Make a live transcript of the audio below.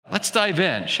let's dive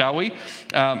in, shall we?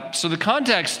 So the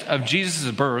context of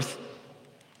Jesus' birth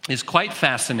is quite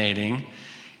fascinating.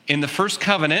 In the first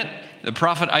covenant, the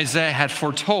prophet Isaiah had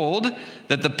foretold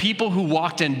that the people who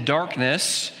walked in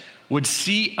darkness would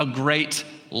see a great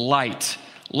light.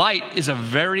 Light is a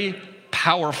very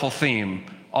powerful theme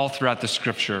all throughout the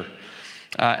scripture.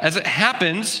 As it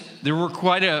happens, there were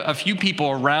quite a few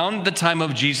people around the time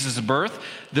of Jesus' birth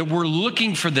that were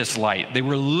looking for this light. They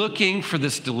were looking for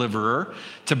this deliverer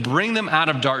to bring them out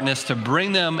of darkness, to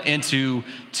bring them into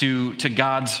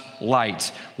God's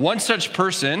light. One such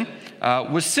person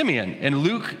was Simeon. In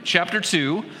Luke chapter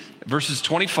 2, verses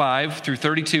 25 through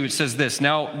 32, it says this: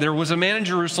 "Now there was a man in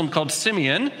Jerusalem called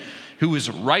Simeon who was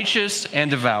righteous and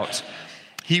devout.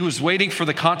 He was waiting for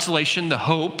the consolation, the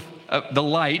hope, the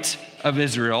light of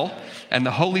Israel, and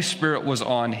the Holy Spirit was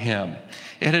on him.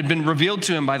 It had been revealed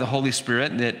to him by the Holy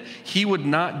Spirit that he would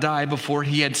not die before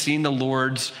he had seen the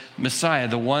Lord's Messiah,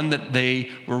 the one that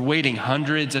they were waiting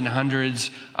hundreds and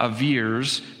hundreds of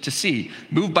years to see.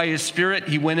 Moved by his Spirit,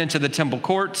 he went into the temple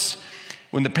courts.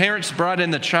 When the parents brought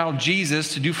in the child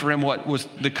Jesus to do for him what was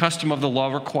the custom of the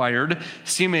law required,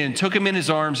 Simeon took him in his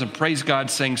arms and praised God,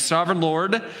 saying, 'Sovereign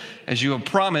Lord, as you have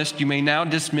promised, you may now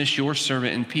dismiss your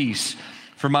servant in peace.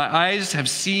 For my eyes have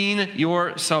seen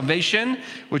your salvation,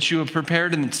 which you have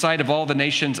prepared in the sight of all the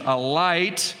nations, a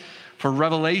light for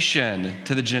revelation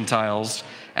to the Gentiles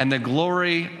and the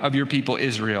glory of your people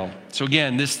Israel.'" So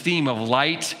again, this theme of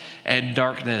light and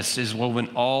darkness is woven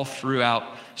all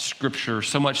throughout Scripture,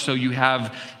 so much so you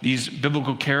have these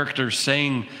biblical characters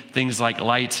saying things like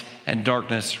light and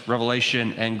darkness,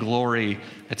 revelation and glory,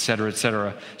 etc.,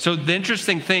 etc. So the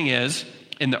interesting thing is,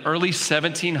 in the early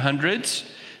 1700s,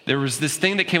 there was this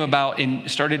thing that came about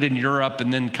started in Europe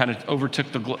and then kind of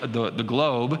overtook the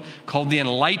globe, called the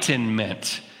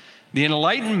Enlightenment. The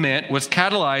Enlightenment was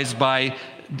catalyzed by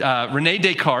René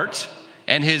Descartes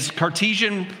and his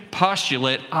Cartesian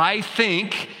postulate, "I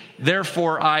think,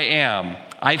 therefore I am."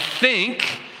 I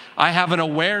think, I have an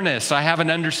awareness, I have an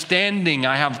understanding,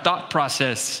 I have thought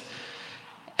process,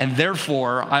 and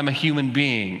therefore I'm a human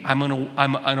being. I'm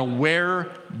an aware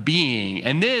being.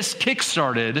 And this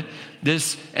kickstarted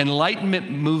this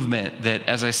Enlightenment movement that,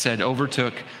 as I said,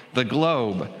 overtook the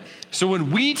globe. So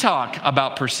when we talk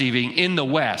about perceiving in the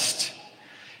West,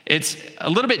 it's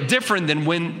a little bit different than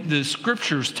when the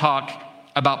scriptures talk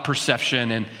about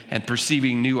perception and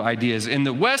perceiving new ideas. In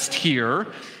the West here,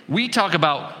 we talk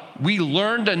about, we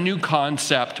learned a new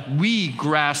concept, we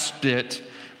grasped it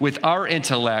with our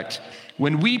intellect.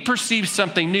 When we perceive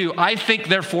something new, I think,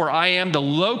 therefore I am, the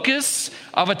locus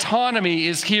of autonomy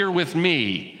is here with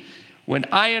me. When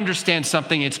I understand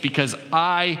something, it's because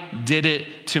I did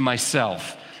it to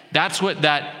myself. That's what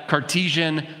that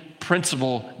Cartesian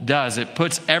principle does. It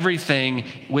puts everything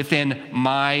within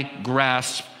my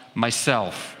grasp,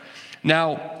 myself.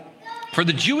 Now, for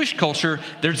the Jewish culture,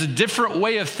 there's a different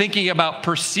way of thinking about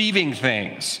perceiving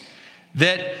things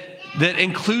that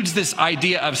includes this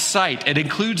idea of sight. It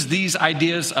includes these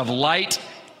ideas of light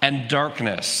and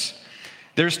darkness.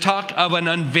 There's talk of an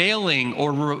unveiling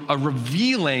or a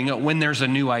revealing when there's a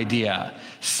new idea.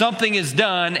 Something is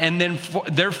done, and then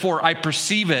therefore I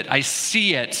perceive it, I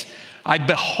see it, I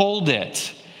behold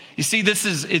it. You see,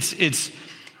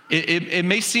 it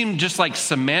may seem just like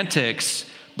semantics,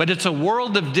 but it's a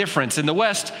world of difference. In the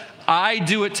West, I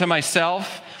do it to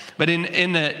myself, but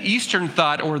in the Eastern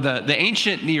thought or the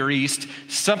ancient Near East,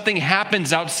 something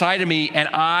happens outside of me and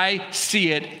I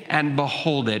see it and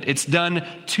behold it. It's done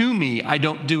to me. I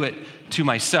don't do it to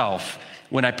myself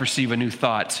when I perceive a new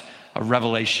thought, a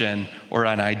revelation, or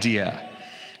an idea.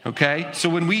 Okay? So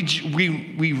when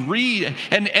we read,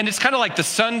 and it's kind of like the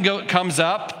sun comes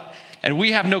up, and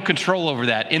we have no control over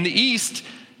that. In the East,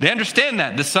 they understand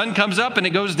that. The sun comes up and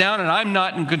it goes down, and I'm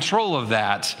not in control of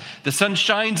that. The sun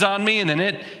shines on me, and then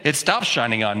it stops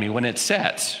shining on me when it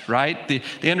sets, right?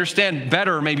 They understand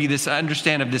better maybe this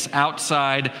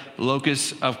outside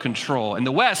locus of control. In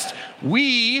the West,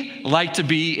 we like to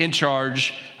be in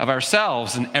charge of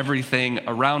ourselves and everything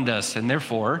around us, and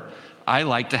therefore, I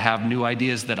like to have new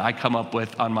ideas that I come up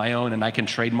with on my own and I can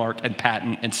trademark and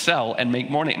patent and sell and make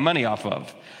money off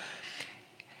of.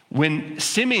 When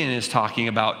Simeon is talking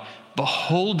about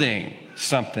beholding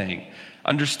something,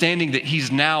 understanding that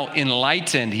he's now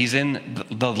enlightened, he's in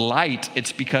the light,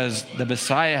 it's because the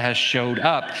Messiah has showed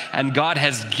up and God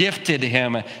has gifted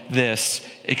him this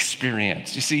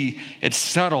experience. You see, it's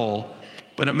subtle,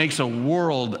 but it makes a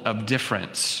world of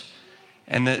difference.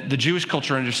 And the Jewish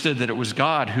culture understood that it was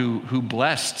God who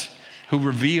blessed, who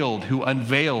revealed, who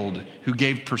unveiled, who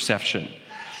gave perception.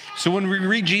 So when we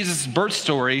read Jesus' birth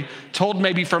story, told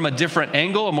maybe from a different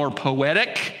angle, a more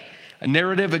poetic, a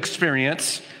narrative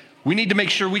experience, we need to make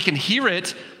sure we can hear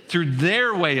it through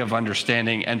their way of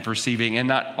understanding and perceiving and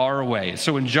not our way.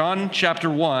 So in John chapter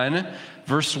 1,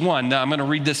 verse 1, now I'm going to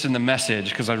read this in the Message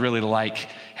because I really like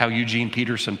how Eugene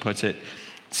Peterson puts it.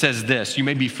 It says this, you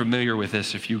may be familiar with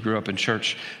this if you grew up in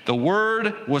church. The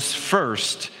Word was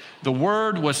first. The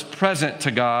Word was present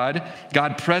to God,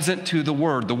 God present to the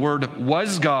Word. The Word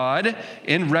was God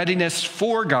in readiness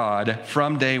for God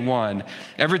from day one.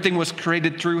 Everything was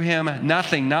created through him.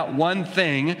 Nothing, not one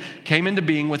thing, came into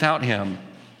being without him.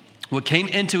 What came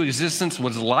into existence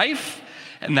was life,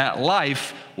 and that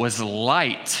life was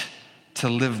light to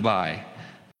live by.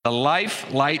 The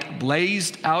light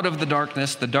blazed out of the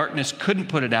darkness. The darkness couldn't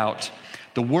put it out.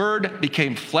 The Word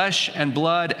became flesh and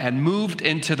blood and moved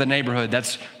into the neighborhood.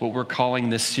 That's what we're calling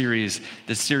this series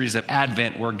of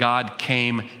Advent, where God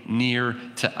came near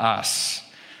to us.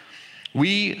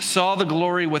 We saw the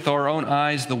glory with our own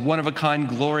eyes, the one-of-a-kind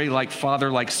glory, like Father,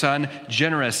 like Son,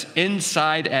 generous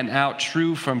inside and out,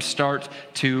 true from start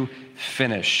to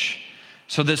finish.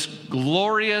 So this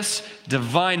glorious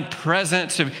divine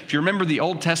presence, if you remember the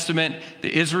Old Testament,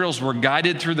 the Israels were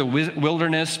guided through the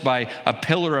wilderness by a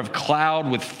pillar of cloud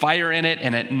with fire in it,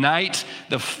 and at night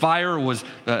the fire was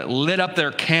lit up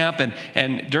their camp,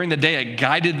 and during the day it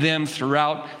guided them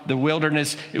throughout the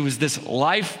wilderness. It was this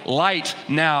life light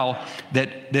now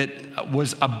that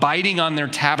was abiding on their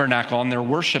tabernacle, on their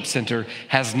worship center,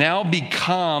 has now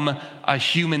become a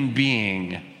human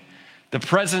being. The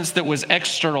presence that was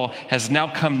external has now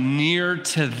come near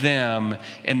to them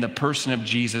in the person of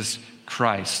Jesus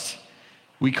Christ.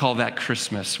 We call that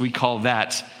Christmas. We call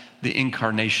that the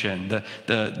incarnation.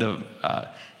 The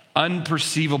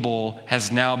unperceivable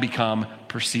has now become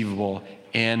perceivable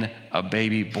in a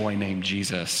baby boy named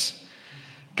Jesus.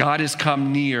 God has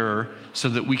come near so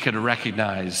that we could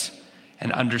recognize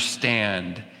and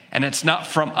understand. And it's not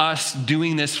from us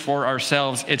doing this for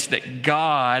ourselves. It's that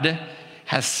God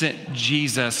has sent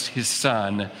Jesus, his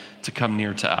Son, to come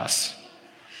near to us.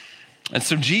 And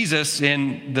so Jesus,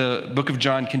 in the book of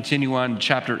John, continue on,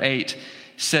 chapter 8,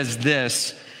 says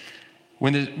this.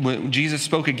 When Jesus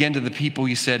spoke again to the people,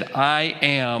 he said, I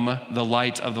am the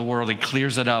light of the world. He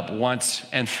clears it up once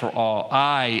and for all.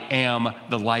 I am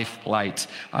the life light.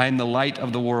 I am the light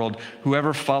of the world.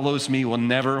 Whoever follows me will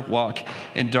never walk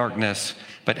in darkness,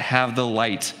 but have the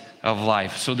light of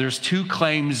life. So there's two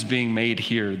claims being made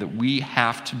here that we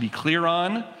have to be clear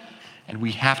on and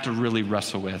we have to really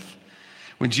wrestle with.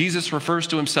 When Jesus refers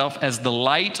to himself as the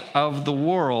light of the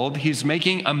world, he's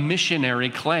making a missionary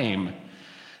claim.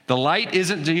 The light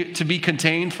isn't to be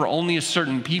contained for only a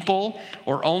certain people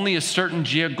or only a certain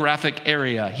geographic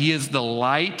area. He is the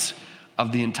light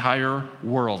of the entire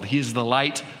world. He is the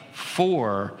light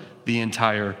for the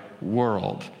entire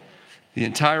world. The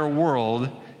entire world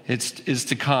is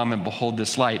to come and behold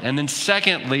this light. And then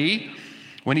secondly,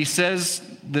 when he says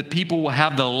that people will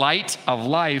have the light of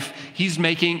life, he's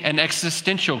making an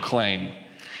existential claim.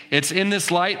 It's in this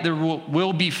light there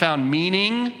will be found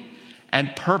meaning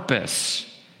and purpose.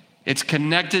 It's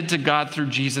connected to God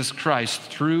through Jesus Christ,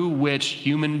 through which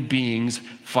human beings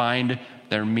find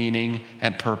their meaning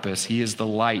and purpose. He is the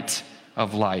light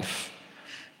of life.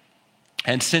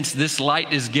 And since this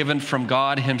light is given from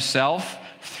God himself,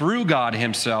 through God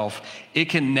himself, it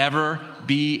can never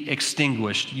be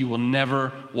extinguished. You will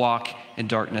never walk in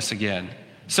darkness again.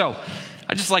 So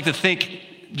I just like to think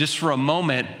just for a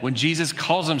moment, when Jesus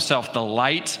calls himself the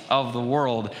light of the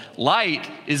world, light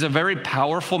is a very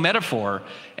powerful metaphor.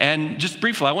 And just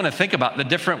briefly, I want to think about the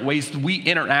different ways we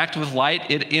interact with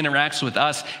light. It interacts with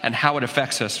us and how it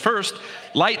affects us. First,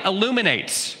 light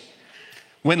illuminates.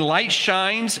 When light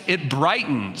shines, it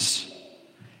brightens.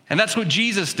 And that's what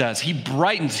Jesus does. He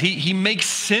brightens. He makes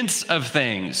sense of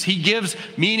things. He gives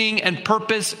meaning and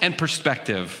purpose and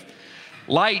perspective.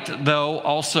 Light, though,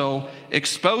 also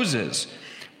exposes.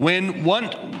 When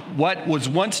what was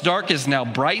once dark is now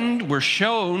brightened, we're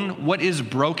shown what is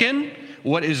broken,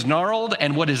 what is gnarled,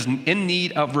 and what is in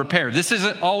need of repair. This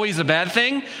isn't always a bad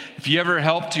thing. If you ever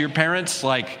helped your parents,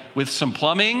 like with some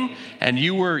plumbing, and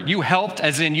you helped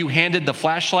as in you handed the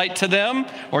flashlight to them,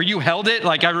 or you held it.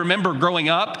 Like I remember growing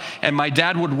up, and my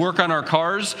dad would work on our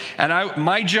cars, and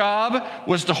my job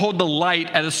was to hold the light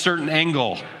at a certain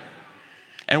angle.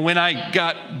 And when I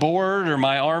got bored or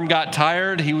my arm got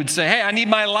tired, he would say, hey, I need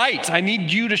my light. I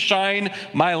need you to shine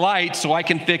my light so I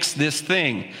can fix this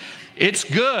thing. It's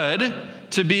good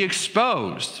to be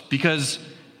exposed because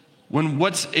when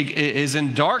what is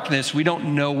in darkness, we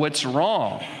don't know what's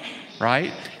wrong,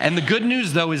 right? And the good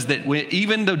news, though, is that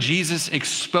even though Jesus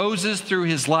exposes through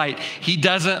his light, he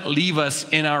doesn't leave us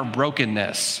in our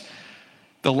brokenness.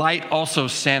 The light also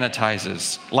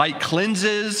sanitizes. Light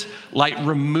cleanses. Light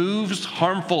removes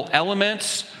harmful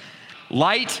elements.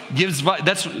 Light gives,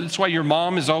 that's why your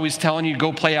mom is always telling you,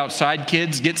 go play outside,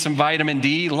 kids, get some vitamin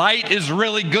D. Light is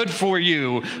really good for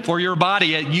you, for your body.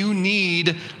 You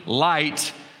need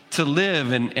light to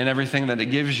live in everything that it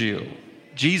gives you.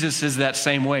 Jesus is that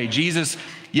same way. Jesus,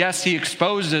 yes, he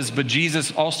exposes, but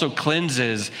Jesus also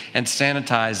cleanses and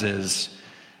sanitizes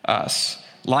us.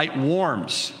 Light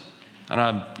warms.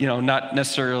 Not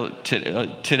necessarily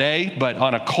today, but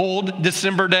on a cold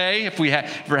December day, if we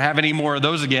ever have any more of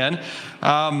those again,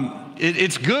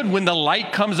 it's good when the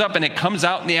light comes up and it comes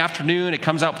out in the afternoon, it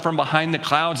comes out from behind the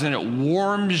clouds and it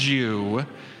warms you.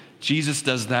 Jesus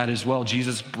does that as well.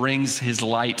 Jesus brings his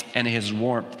light and his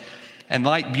warmth. And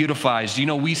light beautifies.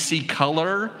 We see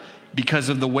color because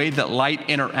of the way that light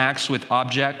interacts with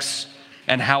objects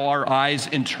and how our eyes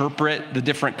interpret the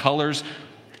different colors.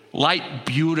 Light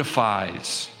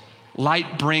beautifies.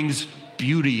 Light brings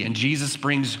beauty, and Jesus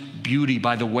brings beauty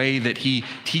by the way that he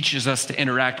teaches us to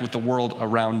interact with the world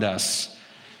around us.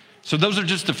 So those are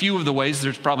just a few of the ways.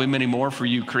 There's probably many more for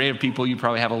you creative people. You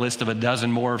probably have a list of a dozen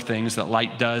more things that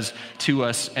light does to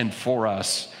us and for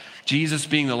us. Jesus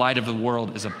being the light of the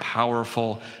world is a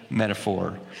powerful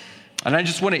metaphor. And I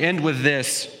just want to end with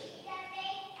this.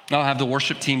 I'll have the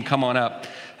worship team come on up.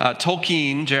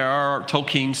 Tolkien, J.R.R.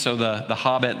 Tolkien, so the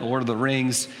Hobbit, Lord of the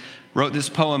Rings, wrote this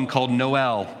poem called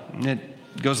Noel. And it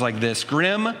goes like this.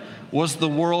 Grim was the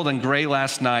world and gray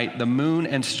last night. The moon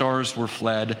and stars were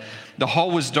fled. The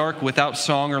hall was dark without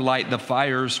song or light. The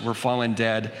fires were fallen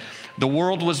dead. The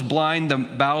world was blind, the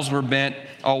boughs were bent,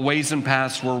 all ways and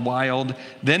paths were wild.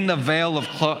 Then the veil of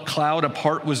cloud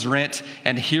apart was rent,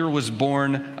 and here was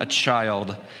born a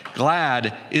child.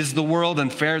 Glad is the world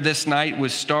and fair this night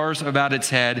with stars about its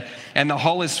head, and the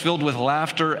hall is filled with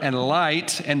laughter and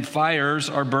light, and fires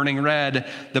are burning red.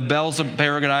 The bells of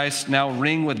paradise now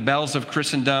ring with bells of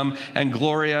Christendom, and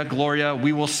Gloria, Gloria,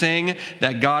 we will sing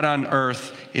that God on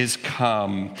earth is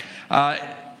come.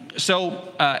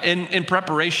 So in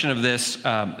preparation of this,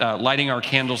 lighting our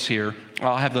candles here,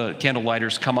 I'll have the candle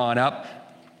lighters come on up.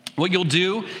 What you'll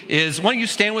do is, why don't you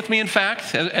stand with me, in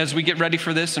fact, as we get ready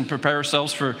for this and prepare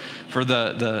ourselves for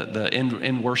the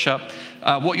end worship.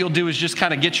 What you'll do is just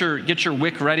kind of get your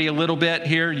wick ready a little bit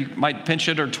here. You might pinch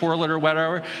it or twirl it or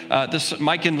whatever.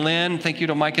 Mike and Lynn, thank you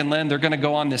to Mike and Lynn. They're going to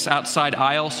go on this outside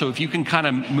aisle. So if you can kind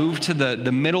of move to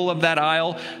the middle of that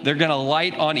aisle, they're going to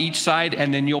light on each side,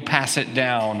 and then you'll pass it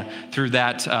down through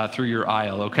your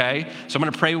aisle. Okay. So I'm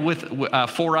going to pray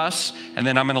for us, and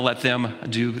then I'm going to let them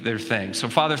do their thing. So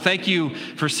Father, thank you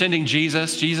for sending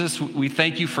Jesus. Jesus, we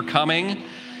thank you for coming.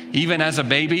 Even as a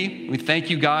baby, we thank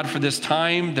you, God, for this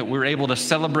time that we're able to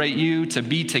celebrate you, to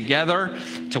be together,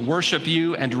 to worship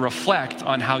you, and to reflect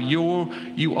on how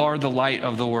you are the light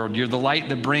of the world. You're the light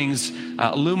that brings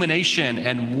illumination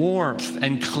and warmth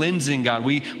and cleansing, God.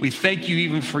 We thank you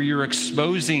even for your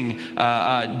exposing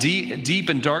deep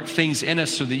and dark things in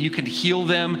us so that you can heal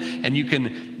them and you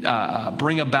can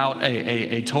bring about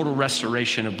a total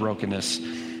restoration of brokenness.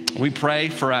 We pray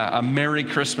for a Merry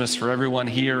Christmas for everyone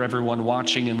here, everyone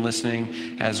watching and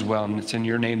listening as well. And it's in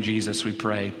your name, Jesus, we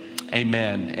pray.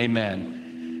 Amen. Amen.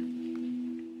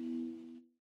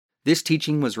 This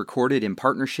teaching was recorded in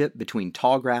partnership between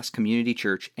Tallgrass Community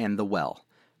Church and The Well.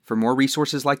 For more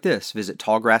resources like this, visit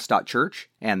tallgrass.church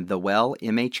and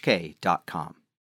thewellmhk.com.